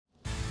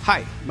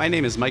Hi, my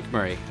name is Mike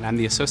Murray, and I'm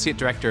the Associate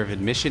Director of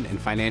Admission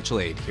and Financial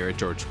Aid here at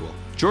George School.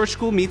 George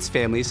School meets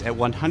families at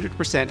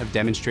 100% of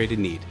demonstrated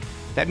need.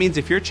 That means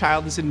if your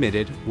child is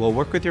admitted, we'll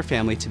work with your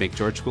family to make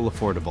George School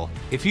affordable.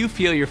 If you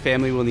feel your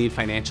family will need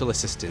financial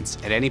assistance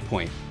at any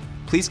point,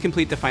 please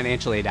complete the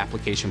financial aid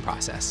application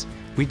process.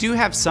 We do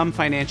have some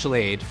financial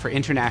aid for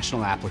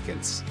international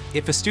applicants.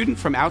 If a student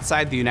from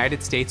outside the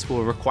United States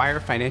will require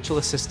financial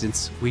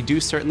assistance, we do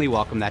certainly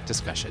welcome that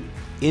discussion.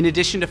 In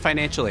addition to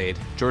financial aid,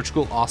 George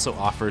School also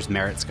offers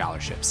merit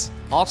scholarships.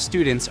 All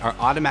students are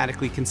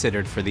automatically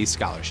considered for these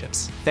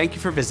scholarships. Thank you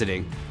for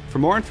visiting. For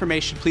more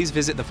information, please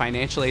visit the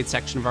financial aid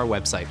section of our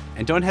website,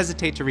 and don't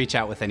hesitate to reach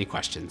out with any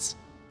questions.